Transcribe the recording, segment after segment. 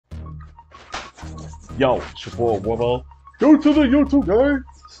Yo, it's your boy Wubbo. Go to the YouTube, guys.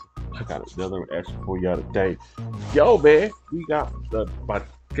 I got another action for y'all today. Yo, man, we got my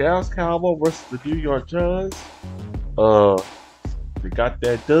Dallas Cowboys versus the New York Giants. We got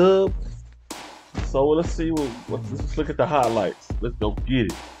that dub. So let's see let's look at the highlights. Let's go get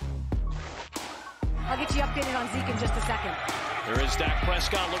it. I'll get you updated on Zeke in just a second. There is Dak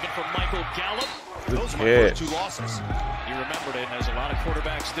Prescott looking for Michael Gallup. Those are my first two losses. He remembered it, as a lot of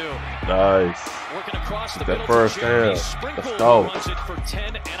quarterbacks do. Nice. Working across the that middle first to Jeremy down. Sprinkle, Let's go. runs it for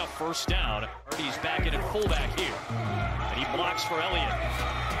 10 and a first down. He's back in at fullback here. And he blocks for Elliott.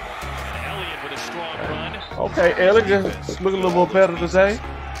 And Elliott with a strong run. Okay, Elliott looking a little more better today.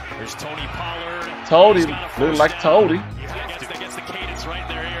 There's Tony Pollard. Tony, looking like Tony. Gets the cadence right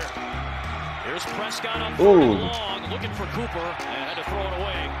there here. Here's Prescott on long, looking for Cooper, and had to throw it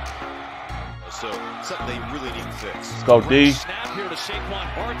away. So, something they really need to fix. Let's go, D. Snap here to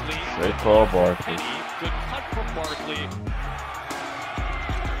Saquon Barkley. Saquon Barkley. Good cut from Barkley.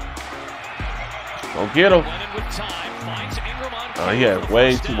 Go get him. With time, finds Ingram on Oh, he had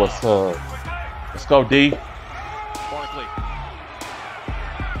way too much time. Let's go, D. Barkley.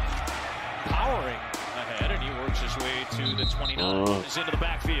 Powering ahead, and he works his way to the 29. He's into the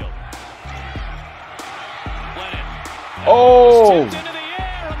backfield. Oh!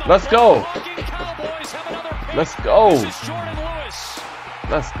 Let's go. Let's go.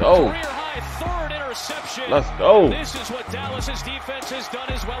 Let's go. Let's go. This is what Dallas's defense has done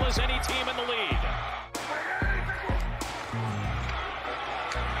as well as any team in the league.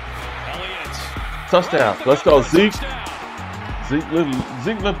 Elliott. Touchdown. Let's go, Zeke.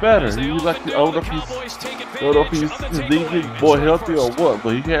 Zeke look better. He was like, I don't know if he's Zeke more healthy or what,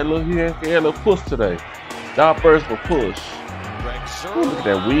 but he had a little push today. Not burst, but push. Ooh, look at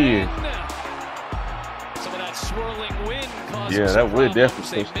that wind. Some of that swirling wind caused that wind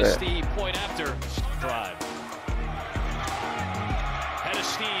definitely pushed that. The point after drive. Head of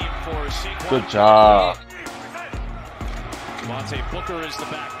steam for Saquon. Good job. Devontae Booker is the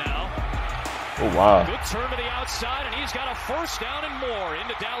back now. Oh, wow. Good turn to the outside, and he's got a first down and more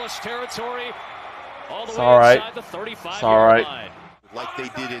into Dallas territory. All the way inside the 35-yard line. Like they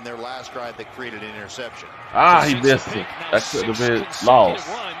did in their last drive that created an interception. Ah, he missed it. That should have been lost.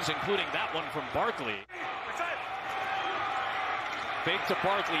 Runs, including that one from Barkley. Fake to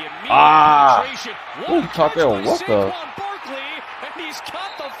Barkley, immediate penetration. Ooh, he caught that one. What the? Barkley, and he's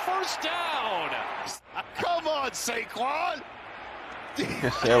got the first down. Come on, Saquon.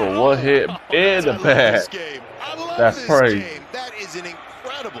 That one hit in the back. That's crazy. That is an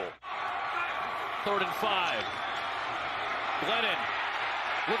incredible. 3rd and 5. Glennon.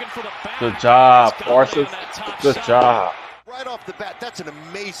 Looking for the back. Good job, Parsons. Good job. Right off the bat, that's an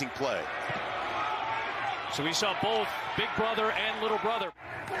amazing play. So we saw both big brother and little brother.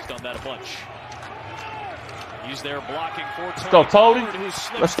 He's done that a bunch. He's there blocking for Tony. Let's go, Tony.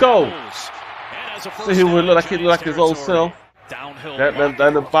 Let's go. See, he would look like his old self. Downhill.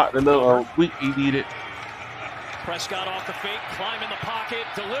 That week he needed. Prescott off the fake, climb in the pocket,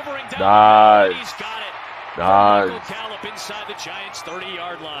 delivering down. Nice. He's got it. Nice. Gallup inside the Giants'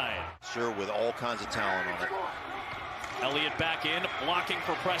 30-yard line. Sure, with all kinds of talent on it. Elliott back in, blocking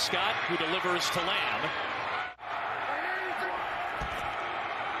for Prescott, who delivers to Lamb.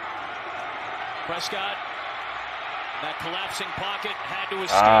 Prescott, that collapsing pocket, had to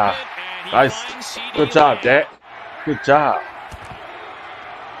escape it, and he finds CD. Good job, Dak. Good job.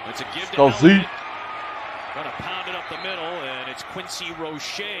 It's a give to go, Elliott. Zeke. Gonna pound it up the middle, and it's Quincy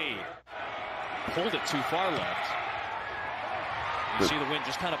Roche. Pulled it too far left. You see the wind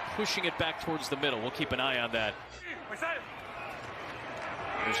just kind of pushing it back towards the middle. We'll keep an eye on that.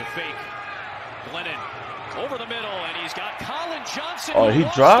 There's a fake. Glennon over the middle, and he's got Colin Johnson. Oh, he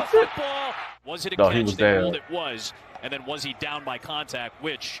dropped it? Was it a No, catch? he was They down. ruled it was. And then was he down by contact,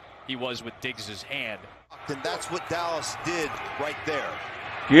 which he was with Diggs' hand. And that's what Dallas did right there.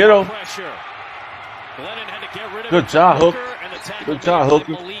 Get him. Pressure. Glennon had to get rid of Good job, Hook. Good job,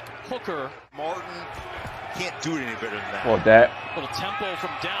 Hooker. Malik Hooker. Martin can't do it any better than that. Come on, Dak. Little tempo from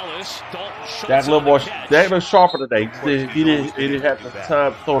Dallas. Dalton Dak a little more. Dak looked sharper today. He didn't have the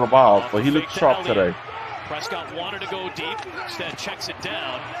time to throw the ball, but he looked sharp today. Prescott wanted to go deep. Instead, checks it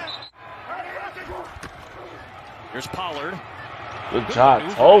down. Here's Pollard. Good job,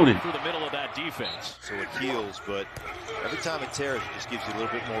 Tony. Through the middle of that defense. So it heals, but every time it tears, it just gives you a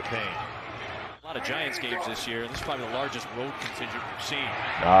little bit more pain. A lot of Giants games this year. This is probably the largest road contingent we've seen.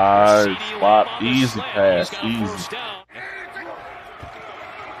 Nice. Spot. Easy pass. Easy.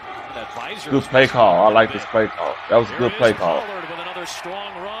 Good play call. I like this play call. That was a good play call. With another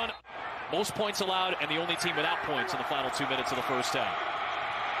strong run. Most points allowed, and the only team without points in the final 2 minutes of the first half.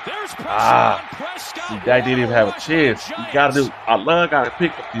 There's pressure Ah, on Prescott. see, that didn't even have a chance. You gotta do. I love gotta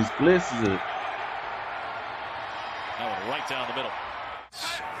pick up these blitzes. That one right down the middle.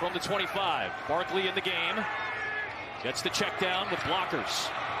 From the 25, Barkley in the game. Gets the check down with blockers.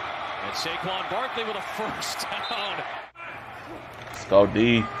 And Saquon Barkley with a first down. Let's go,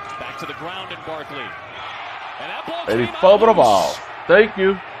 D. Back to the ground in Barkley. And that ball And he came out fumbled the loose. ball. Thank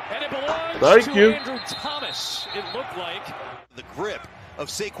you. And it belongs Thank to you. Andrew Thomas, it looked like. The grip of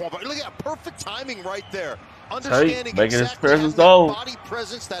Saquon Barkley. Look at that perfect timing right there. Understanding making his exactly presence having that known. body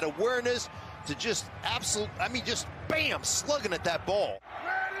presence, that awareness to just just bam, slugging at that ball.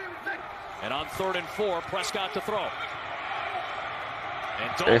 And on 3rd and 4, Prescott to throw.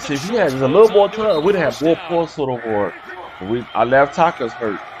 And see, if he had just a little more time, we'd have more points on the board. Our left tackle's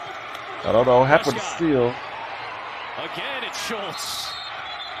hurt. I don't know what happened to Steele. Again, it's Schultz.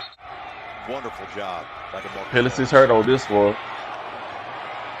 Wonderful job by the Phillips hurt on this one.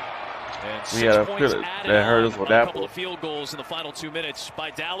 And We had a 6 points Phillips added that hurt us on with by that a couple one. of field goals in the final 2 minutes by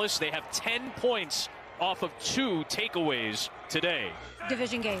Dallas. They have 10 points off of 2 takeaways today.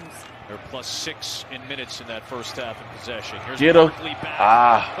 Division games. They're +6 in minutes in that first half in possession. Here's Get him. Barkley back.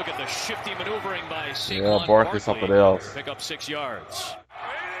 Ah. Look at the shifty maneuvering by Saquon Yeah, Barkley something else. Pick up 6 yards.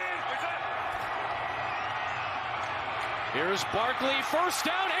 Here's Barkley, first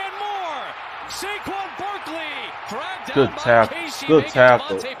down and more. Saquon Barkley dragged down Good by tackle. Casey. Good Making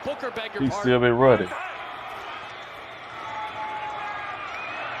tackle. Devontae Booker, beg your He's pardon. still been running.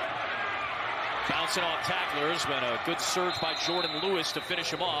 Bouncing off tacklers, but a good surge by Jordan Lewis to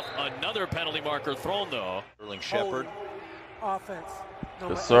finish him off. Another penalty marker thrown, though. Sterling Shepard. Offense.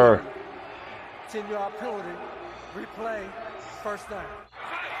 Yes, sir. 10-yard penalty. Replay. First down.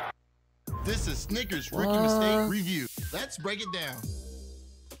 This is Snickers rookie mistake review. Let's break it down.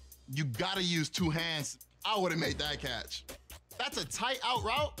 You gotta use 2 hands. I would have made that catch. That's a tight out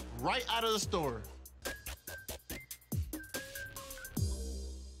route right out of the store.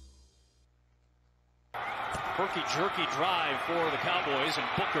 Herky-jerky drive for the Cowboys, and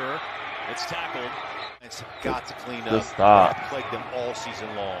Booker gets tackled. It's got to clean Good up. stop. That plagued them all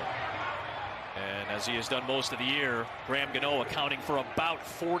season long. And as he has done most of the year, Graham Gano accounting for about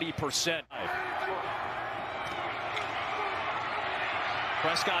 40%.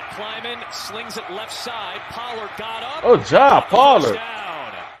 Prescott climbing, slings it left side. Pollard got up. Oh, job, Pollard.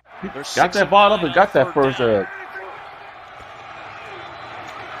 Down. Got that ball up and got that first down.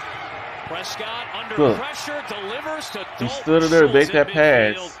 Prescott under Good. pressure, delivers to He Dalton stood in there and Schultz made that in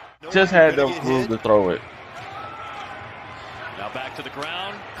pass. midfield. Just had enough room to throw it. Now back to the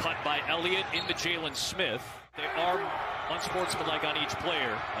ground, cut by Elliott into Jalen Smith. They are unsportsmanlike on each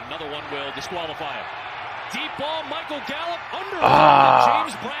player. Another one will disqualify him. Deep ball, Michael Gallup under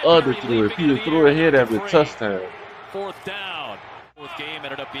James Bradbury Underthrew it. leaping He into just the threw air it ahead to of the free. touchdown. 4th down. 4th game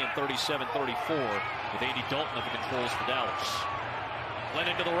ended up being 37-34 with Andy Dalton at the controls for Dallas.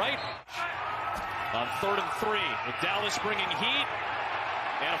 Lennon to the right. On 3rd and 3 with Dallas bringing heat.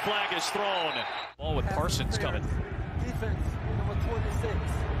 And a flag is thrown. Ball with Parsons coming. Defense, number 26.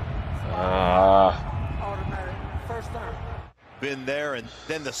 Automatic. First down. Been there, and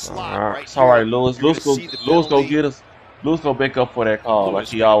then the slot right It's all right, here. Lewis. You're Lewis gonna go see the Lewis go penalty. get us. Lewis go make up for that call like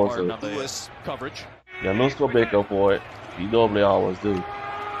Lewis he always pardon do. on the Lewis. coverage. Yeah, Lewis go make up for it. He normally always do.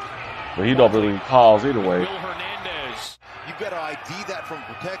 But he don't really calls either way. Will Hernandez. You've got to ID that from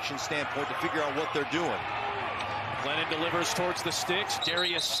a protection standpoint to figure out what they're doing. Lennon delivers towards the sticks.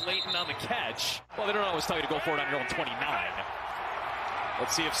 Darius Slayton on the catch. Well, they don't always tell you to go for it on your own 29.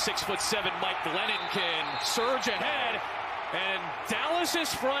 Let's see if 6'7" Mike Glennon can surge ahead. And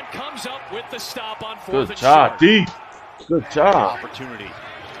Dallas's front comes up with the stop on 4th Good and job, short. D. Good job. Opportunity.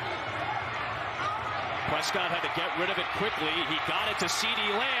 Prescott had to get rid of it quickly. He got it to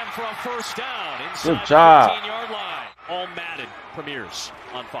CeeDee Lamb for a first down inside Good the job. 15-yard line. All Madden premieres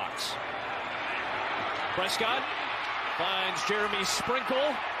on Fox. Prescott finds Jeremy Sprinkle,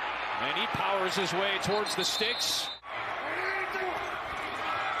 and he powers his way towards the sticks.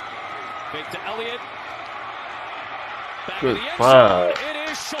 Fake to Elliott. Back Good to the end find. zone. It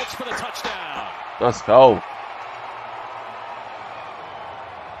is Schultz for the touchdown. Let's go.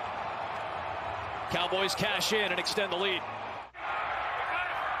 Cowboys cash in and extend the lead.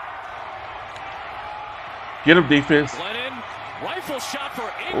 Get him, defense. Glennon, rifle shot for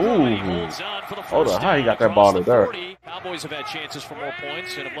Ingram, and he Ooh. holds on for the first Hold on, how he down got that across ball the in there? 40. Cowboys have had chances for more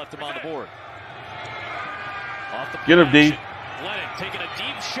points and have left them on the board. Off the Get him, D. action. Glennon taking a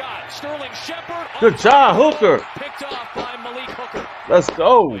deep shot. Sterling Shepard. Good job, Hooker. Picked off by Malik Hooker. Let's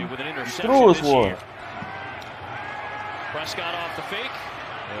go. With an interception Threw us this one. year. Prescott off the fake.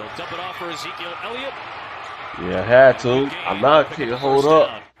 They'll dump it off for Ezekiel Elliott. Yeah, had to. I'm not kidding. Hold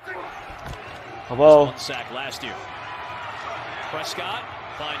up. Come on. One sack last year. Prescott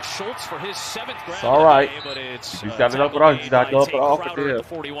finds Schultz for his 7th grab. It's all right. But it's He's got it up and off. He's got it up and off at the there.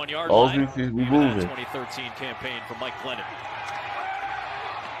 41-yard All line. we moving. 2013 campaign for Mike Glennon.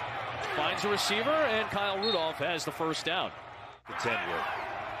 Finds a receiver, and Kyle Rudolph has the first down. Contend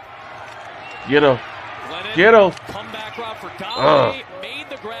with. Get him. Glennon, Get him. comeback route for Galladay. Made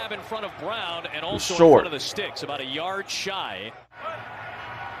the grab in front of Brown and also in front of the sticks, about a yard shy.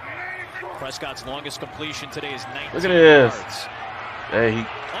 Prescott's longest completion today is 19 Look at this. yards. Hey,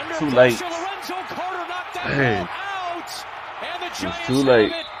 Under too late. Lorenzo Carter knocked that Hey. ball out, and the Giants too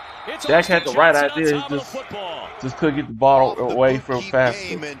late. have it. It's Jack had Austin the right Johnson idea. on top He of the football. just couldn't get the ball Off the away from bookkeep faster.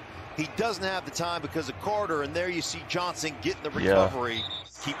 game, and he doesn't have the time because of Carter, and there you see Johnson getting the Yeah. recovery,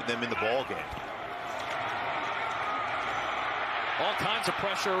 keeping them in the ball game. All kinds of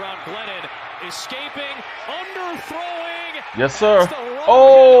pressure around Glennon. Escaping, underthrowing. Yes, sir. That's the wrong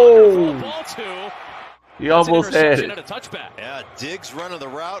Oh! ball to. He almost It's an had interception it. and a touchback. Yeah, Diggs running the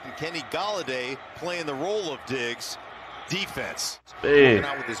route, and Kenny Galladay playing the role of Diggs. Defense. Man. Working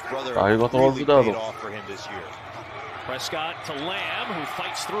out with his brother. Oh, he's gonna throw really another. paid off for him this year. Prescott to Lamb, who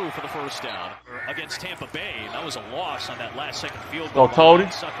fights through for the first down against Tampa Bay. That was a loss on that last-second field goal. Go, Tony.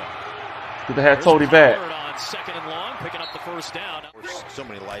 Good to have Tony back. On 2nd and long, picking up the first down. So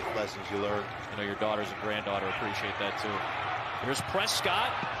many life lessons you learn. I know your daughters and granddaughter appreciate that too. Here's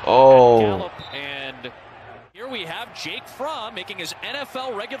Prescott. Oh. Gallup, and here we have Jake Fromm making his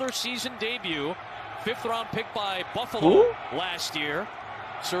NFL regular season debut. 5th-round pick by Buffalo last year.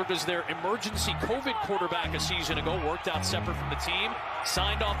 Served as their emergency COVID quarterback a season ago. Worked out separate from the team.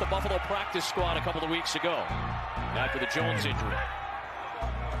 Signed off the Buffalo practice squad a couple of weeks ago after the Jones injury.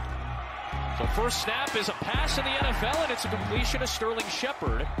 So first snap is a pass in the NFL, and it's a completion to Sterling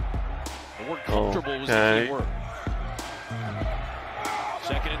Shepard. The word comfortable was the key word.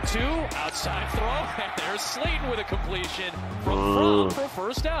 2nd and 2, outside throw, and there's Slayton with a completion from Fromm for a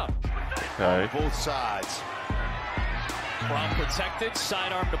first down. Okay. Both sides. Fromm protected,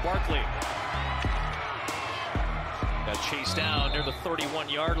 sidearm to Barkley. Got chased down near the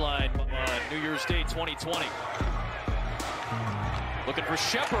 31-yard line on New Year's Day 2020. Looking for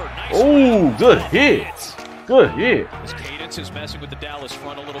Shepard. Nice. Oh, good hit. Good hit. His cadence is messing with the Dallas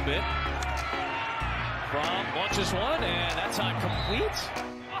front a little bit. Fromm launches one, and that time complete.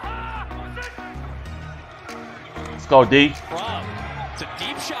 Let's go, D. Fromm. It's a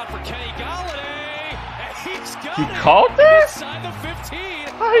deep shot for Kenny Galladay. And he's got He it. caught that? Inside the 15.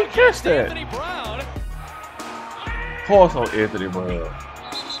 How he catch that? Anthony Brown. Pause on Anthony Brown.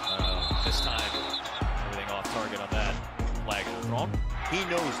 This time, everything off target on that. Flag is thrown. He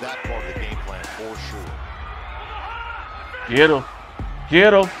knows that part of the game plan for sure. Get him.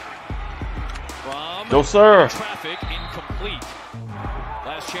 Get him. From No, sir. traffic, incomplete.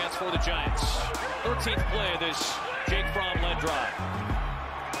 Last chance for the Giants. 13th play of this Jake Fromm-led drive.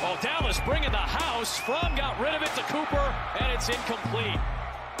 Oh, Dallas bringing the house. Fromm got rid of it to Cooper, and it's incomplete.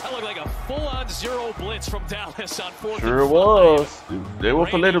 That looked like a full-on zero blitz from Dallas on 4th and 5. Sure was. They were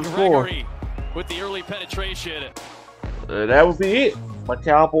for let him score. Gregory with the early penetration. That would be it. My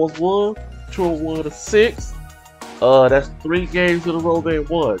Cowboys won. True won a 6. That's 3 games in a row they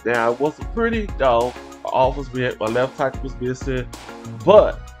won. Now it wasn't pretty though. My left tackle was missing,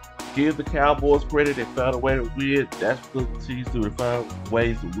 but give the Cowboys credit. They found a way to win. That's what the teams do. They find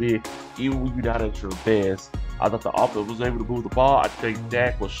ways to win, even when you're not at your best. I thought the offense was able to move the ball. I think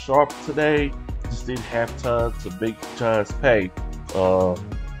Dak was sharp today. Just didn't have time to make the Giants pay.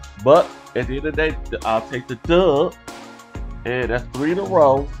 But at the end of the day, I'll take the dub. And that's 3 in a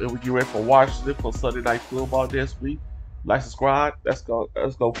row. And we get ready for Washington for Sunday Night Football this week. Like, subscribe. Let's go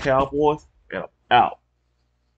Cowboys. And I'm out.